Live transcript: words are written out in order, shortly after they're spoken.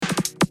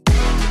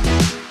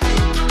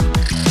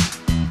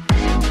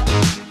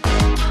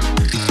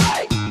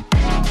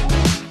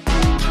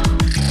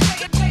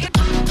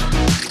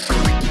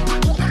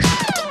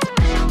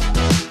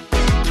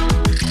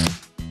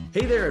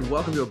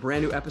welcome to a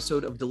brand new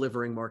episode of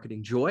Delivering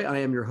Marketing Joy. I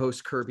am your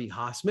host, Kirby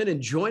Hasseman, and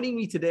joining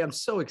me today, I'm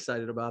so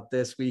excited about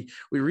this. We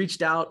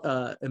reached out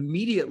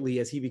immediately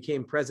as he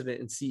became president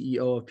and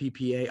CEO of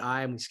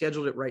PPAI, and we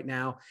scheduled it right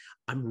now.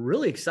 I'm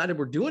really excited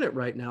we're doing it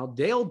right now.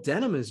 Dale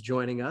Denham is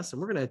joining us,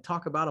 and we're going to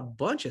talk about a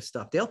bunch of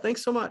stuff. Dale,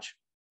 thanks so much.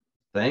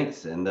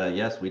 Thanks. And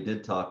yes, we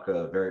did talk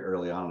very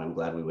early on. I'm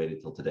glad we waited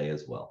till today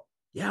as well.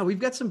 Yeah, we've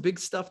got some big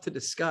stuff to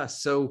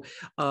discuss. So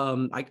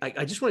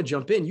I just want to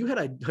jump in. You had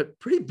a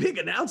pretty big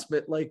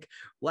announcement like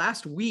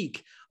last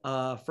week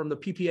from the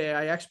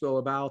PPAI Expo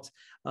about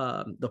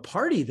the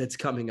party that's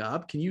coming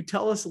up. Can you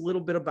tell us a little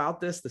bit about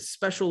this, the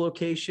special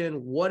location,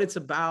 what it's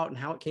about, and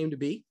how it came to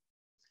be?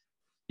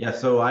 Yeah,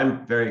 so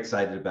I'm very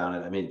excited about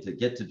it. I mean, to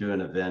get to do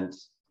an event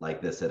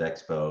like this at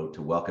Expo,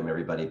 to welcome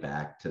everybody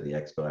back to the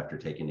Expo after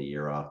taking a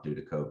year off due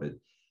to COVID,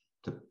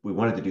 we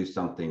wanted to do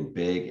something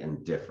big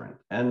and different.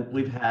 And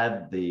we've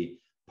had the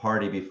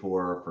party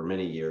before for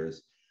many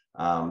years,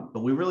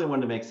 but we really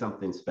wanted to make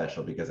something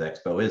special because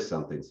Expo is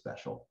something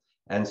special.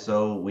 And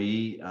so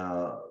we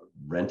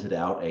rented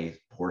out a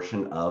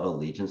portion of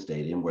Allegiant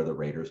Stadium where the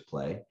Raiders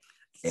play.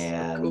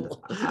 And so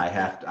cool. I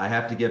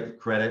have to give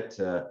credit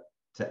to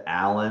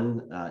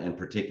Alan in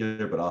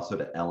particular, but also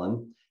to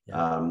Ellen.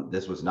 Yeah.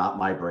 This was not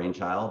my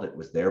brainchild. It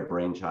was their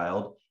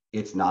brainchild.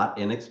 It's not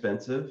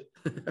inexpensive,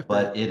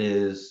 but it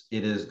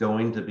is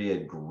going to be a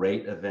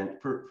great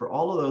event for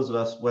all of those of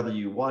us, whether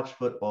you watch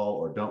football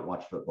or don't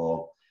watch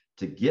football,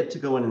 to get to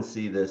go in and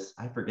see this.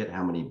 I forget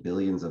how many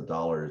billions of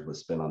dollars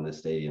was spent on this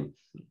stadium,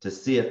 to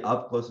see it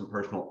up close and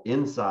personal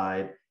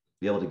inside,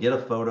 be able to get a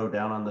photo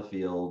down on the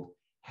field,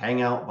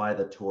 hang out by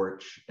the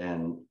torch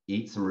and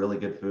eat some really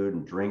good food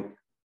and drink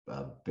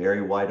a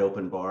very wide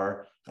open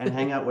bar and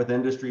hang out with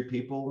industry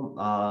people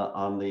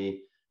on the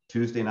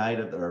Wednesday night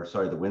of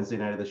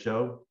the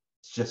show.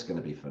 It's just going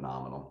to be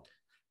phenomenal.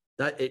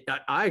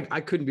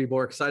 I couldn't be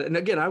more excited. And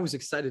again, I was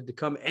excited to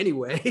come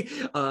anyway.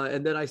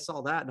 And then I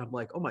saw that and I'm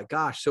like, oh my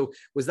gosh. So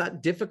was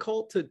that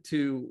difficult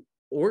to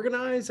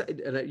organize?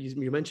 And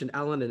you mentioned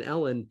Alan and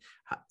Ellen.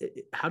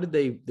 How did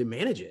they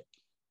manage it?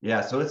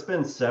 Yeah, so it's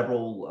been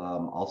several,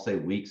 I'll say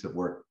weeks of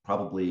work,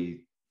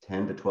 probably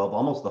 10 to 12,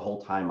 almost the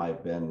whole time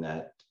I've been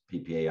at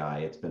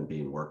PPAI, it's been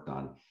being worked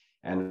on.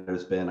 And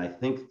there's been, I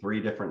think,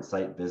 3 different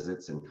site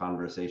visits and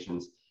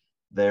conversations.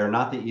 They're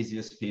not the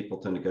easiest people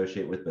to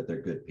negotiate with, but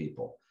they're good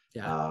people.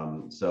 Yeah.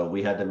 So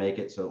we had to make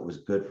it so it was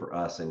good for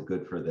us and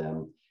good for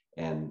them,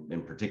 and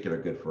in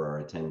particular, good for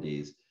our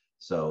attendees.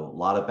 So a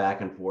lot of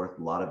back and forth,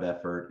 a lot of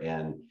effort,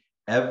 and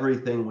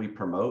everything we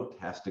promote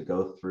has to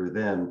go through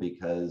them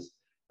because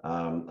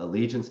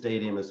Allegiant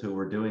Stadium is who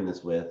we're doing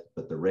this with,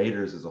 but the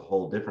Raiders is a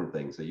whole different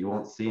thing. So you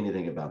won't see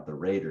anything about the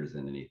Raiders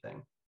in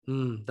anything.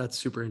 That's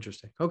super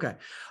interesting. Okay.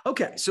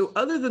 So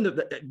other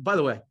than by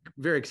the way,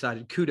 very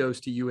excited.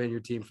 Kudos to you and your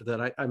team for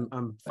that.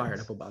 I'm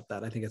fired up about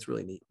that. I think it's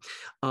really neat.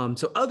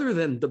 So other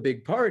than the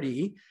big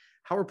party,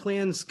 how are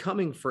plans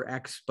coming for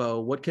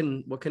Expo? What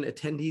can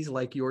attendees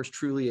like yours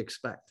truly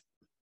expect?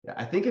 Yeah,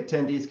 I think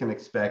attendees can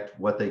expect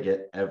what they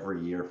get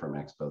every year from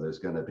Expo. There's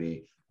going to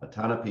be a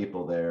ton of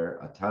people there,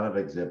 a ton of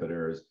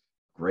exhibitors,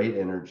 great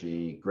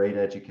energy, great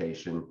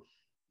education.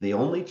 The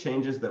only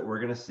changes that we're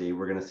going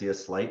to see a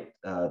slight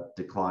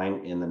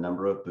decline in the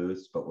number of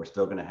booths, but we're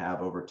still going to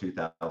have over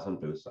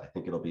 2,000 booths. I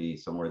think it'll be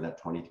somewhere in that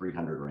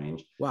 2,300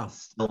 range. Wow.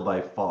 Still by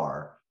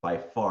far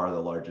the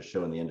largest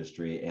show in the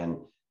industry, and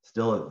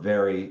still a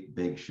very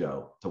big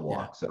show to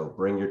walk. Yeah. So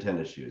bring your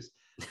tennis shoes.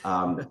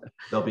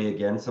 There'll be,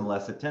 again, some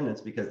less attendance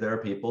because there are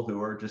people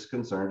who are just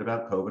concerned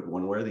about COVID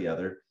one way or the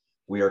other.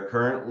 We are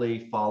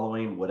currently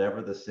following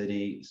whatever the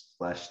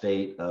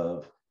city/state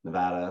of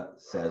Nevada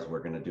says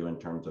we're going to do in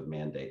terms of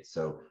mandates.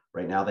 So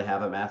right now they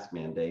have a mask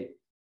mandate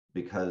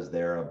because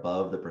they're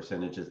above the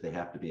percentages they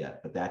have to be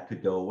at, but that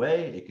could go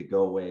away. It could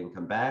go away and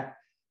come back,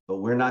 but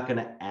we're not going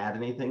to add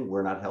anything.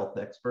 We're not health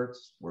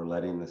experts. We're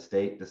letting the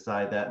state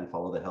decide that and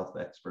follow the health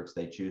experts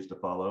they choose to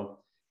follow.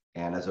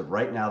 And as of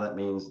right now, that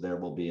means there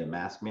will be a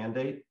mask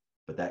mandate,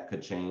 but that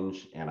could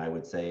change. And I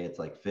would say it's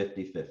like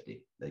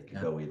 50-50. They could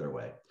go either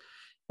way.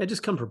 Yeah,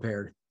 just come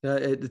prepared.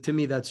 To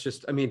me, that's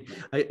just, I mean,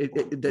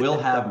 we'll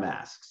have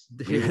masks.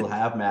 We will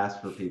have masks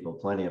for people,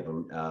 plenty of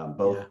them,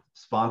 both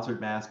sponsored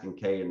masks and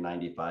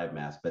KN95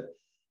 masks. But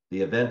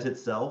the event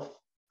itself,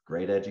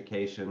 great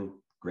education,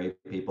 great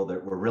people.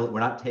 That we're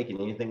not taking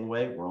anything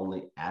away. We're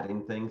only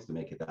adding things to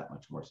make it that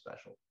much more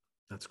special.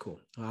 That's cool.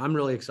 I'm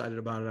really excited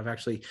about it. I've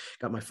actually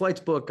got my flights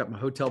booked, got my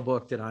hotel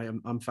booked, and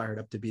I'm fired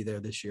up to be there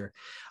this year.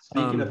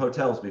 Speaking of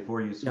hotels,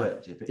 before you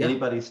switch, if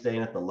anybody's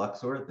staying at the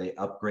Luxor, they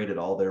upgraded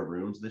all their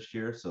rooms this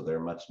year, so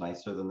they're much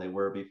nicer than they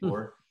were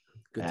before.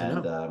 Good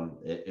to know.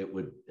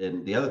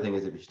 And the other thing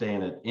is, if you're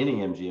staying at any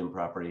MGM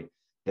property,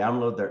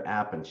 download their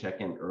app and check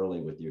in early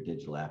with your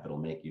digital app. It'll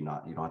make you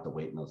don't have to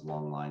wait in those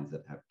long lines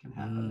that can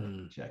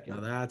happen to check in.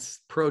 Now that's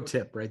pro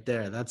tip right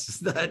there.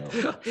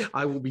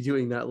 I will be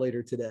doing that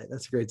later today.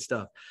 That's great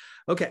stuff.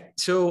 Okay.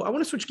 So I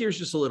want to switch gears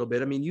just a little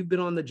bit. I mean, you've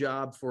been on the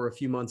job for a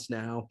few months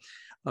now.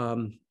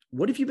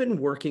 What have you been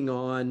working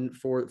on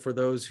for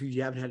those who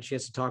you haven't had a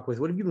chance to talk with?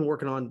 What have you been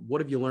working on? What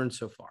have you learned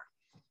so far?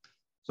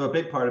 So a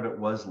big part of it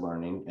was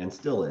learning and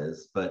still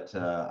is, but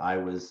I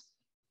was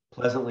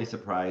pleasantly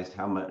surprised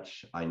how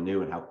much I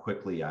knew and how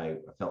quickly I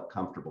felt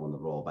comfortable in the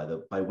role.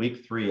 By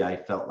week 3, I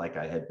felt like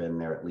I had been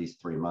there at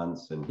least 3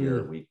 months, and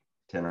here week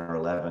 10 or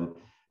 11,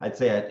 I'd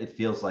say it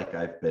feels like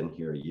I've been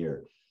here a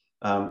year.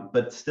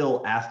 But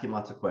still asking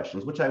lots of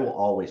questions, which I will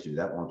always do.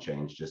 That won't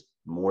change, just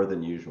more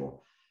than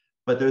usual.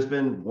 But there's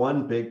been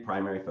one big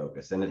primary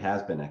focus, and it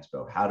has been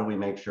Expo. How do we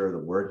make sure the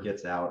word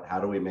gets out? How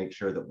do we make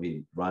sure that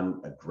we run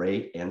a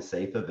great and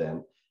safe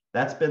event?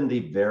 That's been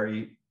the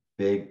very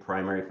big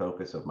primary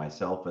focus of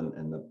myself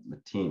and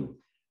the team.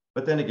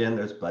 But then again,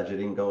 there's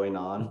budgeting going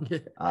on.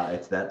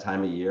 It's that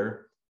time of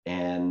year.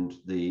 And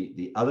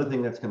the other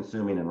thing that's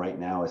consuming, and right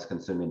now is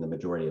consuming the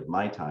majority of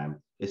my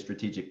time, is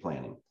strategic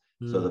planning.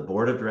 So the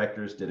board of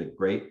directors did a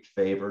great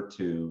favor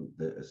to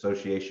the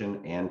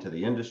association and to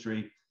the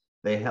industry.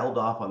 They held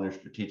off on their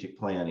strategic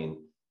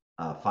planning,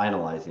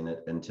 finalizing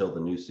it until the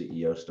new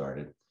CEO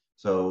started.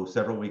 So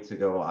several weeks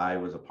ago, I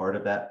was a part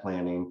of that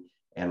planning.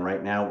 And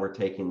right now we're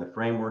taking the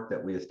framework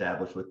that we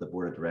established with the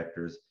board of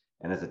directors.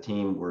 And as a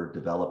team, we're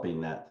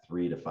developing that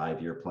 3 to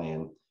 5 year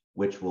plan,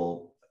 which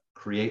will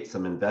create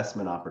some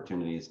investment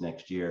opportunities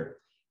next year.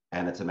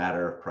 And it's a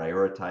matter of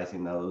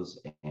prioritizing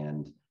those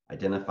and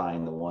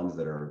identifying the ones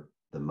that are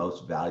the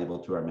most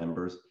valuable to our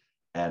members.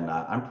 And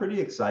I'm pretty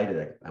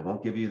excited. I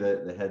won't give you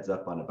the heads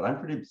up on it, but I'm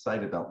pretty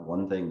excited about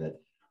one thing that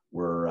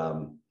we're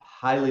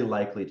highly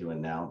likely to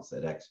announce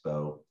at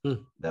Expo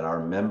that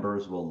our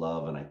members will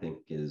love, and I think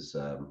is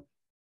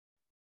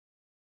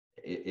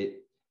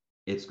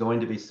it's going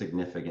to be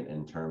significant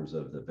in terms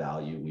of the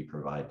value we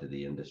provide to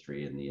the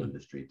industry and the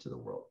industry to the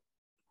world.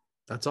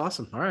 That's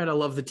awesome. All right. I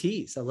love the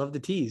tease. I love the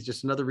tease.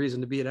 Just another reason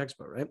to be at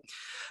Expo, right?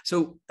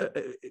 So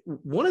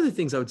one of the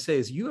things I would say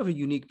is you have a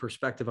unique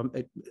perspective.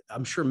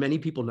 I'm sure many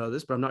people know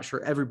this, but I'm not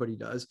sure everybody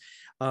does,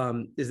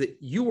 is that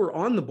you were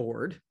on the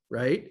board,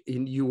 right?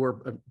 And you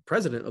were a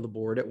president of the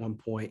board at one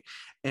point.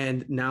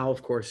 And now,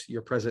 of course,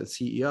 you're president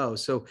and CEO.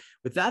 So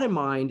with that in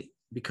mind,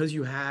 because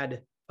you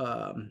had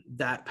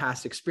that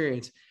past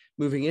experience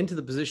moving into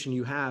the position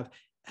you have,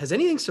 has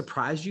anything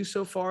surprised you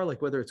so far?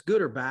 Like whether it's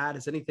good or bad,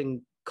 has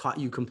anything caught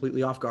you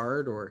completely off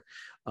guard or?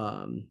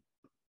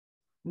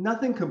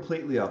 Nothing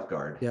completely off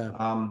guard. Yeah.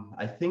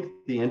 I think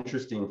the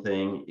interesting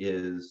thing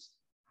is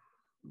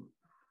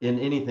in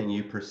anything,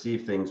 you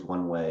perceive things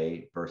one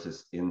way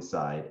versus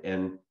inside.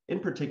 And in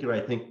particular,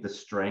 I think the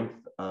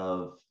strength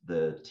of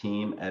the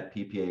team at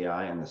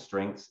PPAI and the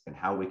strengths and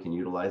how we can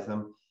utilize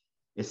them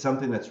is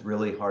something that's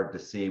really hard to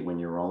see when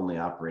you're only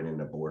operating at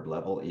a board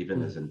level,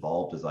 even as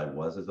involved as I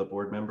was as a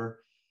board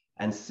member.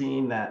 And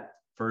seeing that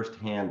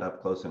firsthand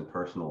up close and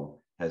personal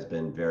has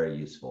been very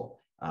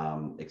useful,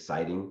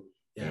 exciting,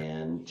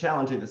 and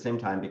challenging at the same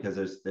time, because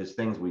there's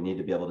things we need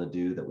to be able to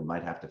do that we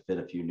might have to fit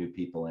a few new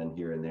people in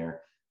here and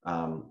there.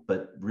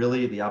 But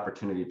really the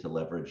opportunity to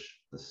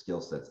leverage the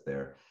skill sets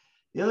there.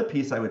 The other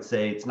piece I would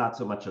say, it's not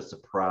so much a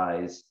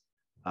surprise,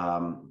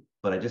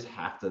 but I just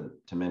have to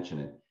mention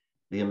it.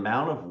 The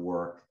amount of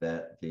work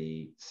that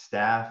the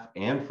staff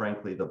and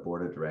frankly, the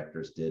board of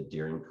directors did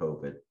during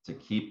COVID to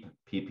keep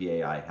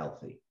PPAI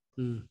healthy.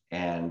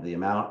 And the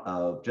amount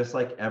of, just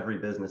like every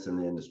business in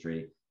the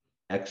industry,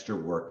 extra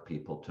work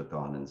people took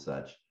on and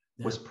such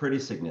was pretty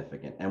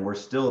significant. And we're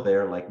still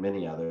there like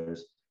many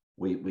others.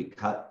 We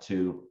cut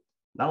to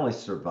not only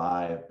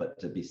survive, but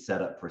to be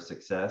set up for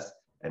success.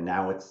 And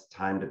now it's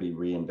time to be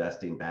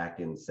reinvesting back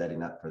in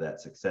setting up for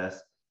that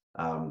success.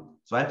 So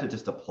I have to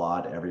just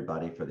applaud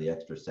everybody for the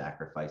extra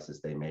sacrifices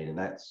they made. And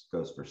that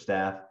goes for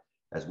staff,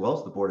 as well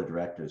as the board of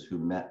directors who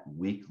met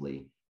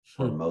weekly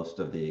for most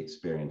of the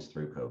experience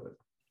through COVID.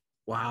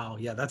 Wow.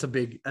 Yeah. That's a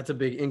big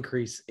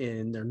increase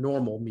in their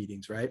normal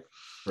meetings, right?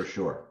 For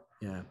sure.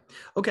 Yeah.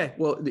 Okay.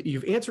 Well,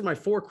 you've answered my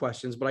 4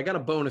 questions, but I got a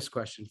bonus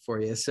question for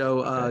you.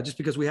 So just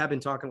because we have been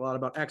talking a lot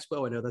about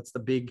Expo, I know that's the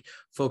big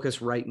focus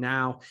right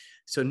now.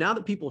 So now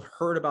that people have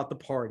heard about the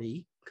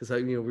party, because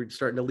we're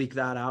starting to leak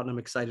that out and I'm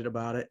excited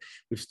about it.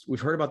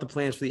 We've heard about the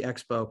plans for the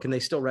Expo. Can they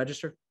still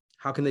register?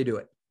 How can they do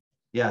it?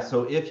 Yeah,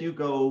 so if you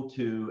go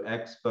to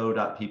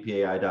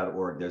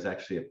expo.ppai.org, there's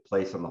actually a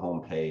place on the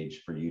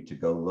homepage for you to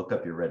go look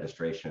up your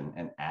registration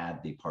and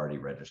add the party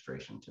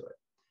registration to it.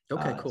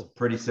 Okay, cool. It's a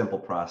pretty simple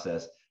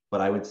process,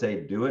 but I would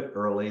say do it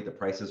early. The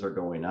prices are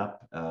going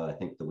up, I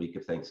think the week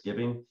of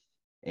Thanksgiving,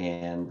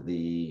 and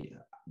the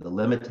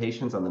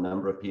limitations on the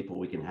number of people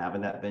we can have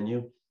in that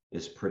venue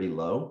is pretty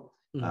low.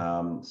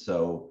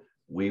 So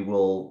we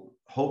will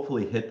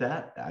hopefully hit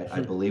that.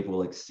 I believe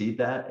we'll exceed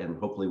that, and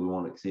hopefully we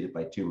won't exceed it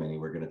by too many.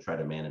 We're going to try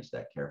to manage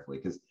that carefully,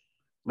 because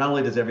not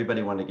only does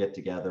everybody want to get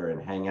together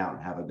and hang out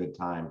and have a good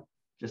time,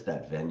 just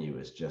that venue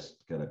is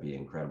just going to be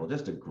incredible.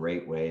 Just a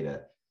great way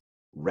to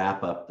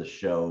wrap up the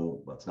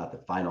show. Well, it's not the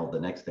final, the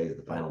next day is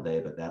the final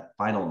day, but that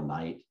final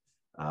night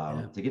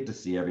to get to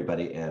see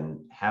everybody and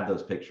have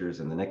those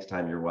pictures. And the next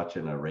time you're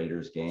watching a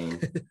Raiders game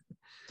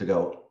to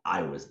go,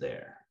 I was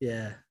there.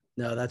 Yeah.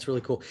 No, that's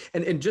really cool.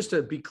 And just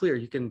to be clear,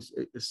 you can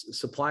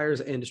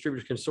suppliers and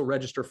distributors can still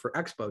register for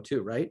Expo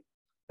too, right?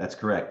 That's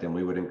correct. And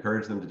we would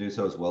encourage them to do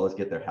so, as well as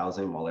get their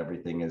housing while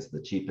everything is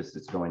the cheapest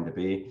it's going to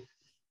be.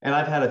 And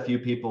I've had a few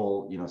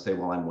people, say,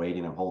 well, I'm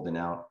waiting, I'm holding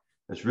out.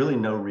 There's really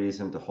no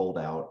reason to hold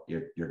out.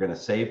 You're going to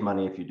save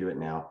money if you do it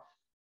now.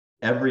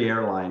 Every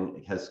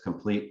airline has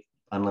complete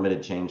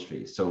unlimited change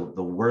fees. So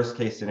the worst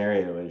case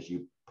scenario is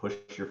you push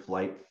your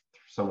flight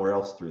somewhere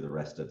else through the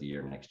rest of the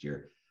year next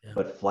year. Yeah.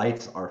 But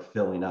flights are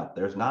filling up.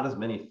 There's not as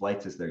many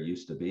flights as there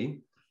used to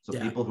be. So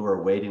people who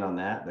are waiting on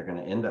that, they're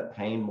going to end up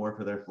paying more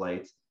for their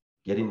flights,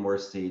 getting more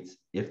seats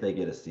if they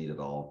get a seat at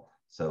all.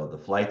 So the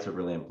flights are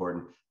really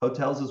important.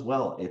 Hotels as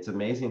well. It's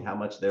amazing how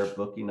much they're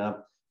booking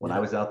up. When I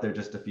was out there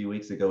just a few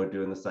weeks ago and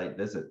doing the site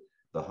visit,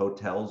 the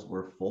hotels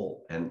were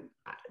full. And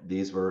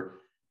these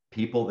were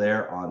people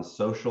there on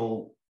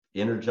social,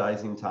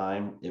 energizing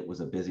time. It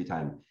was a busy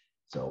time.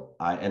 So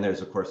and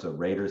there's of course a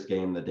Raiders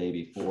game the day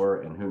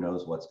before, and who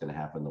knows what's going to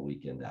happen the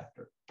weekend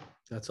after.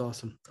 That's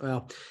awesome.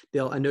 Well,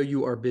 Dale, I know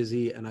you are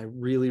busy, and I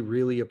really,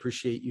 really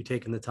appreciate you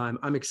taking the time.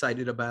 I'm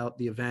excited about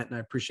the event, and I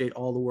appreciate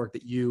all the work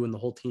that you and the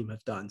whole team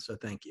have done. So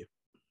thank you.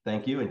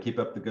 Thank you, and keep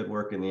up the good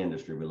work in the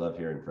industry. We love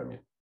hearing from you.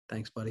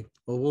 Thanks, buddy.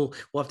 Well,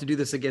 we'll have to do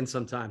this again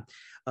sometime.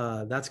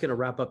 That's going to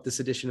wrap up this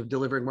edition of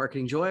Delivering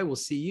Marketing Joy. We'll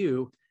see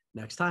you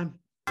next time.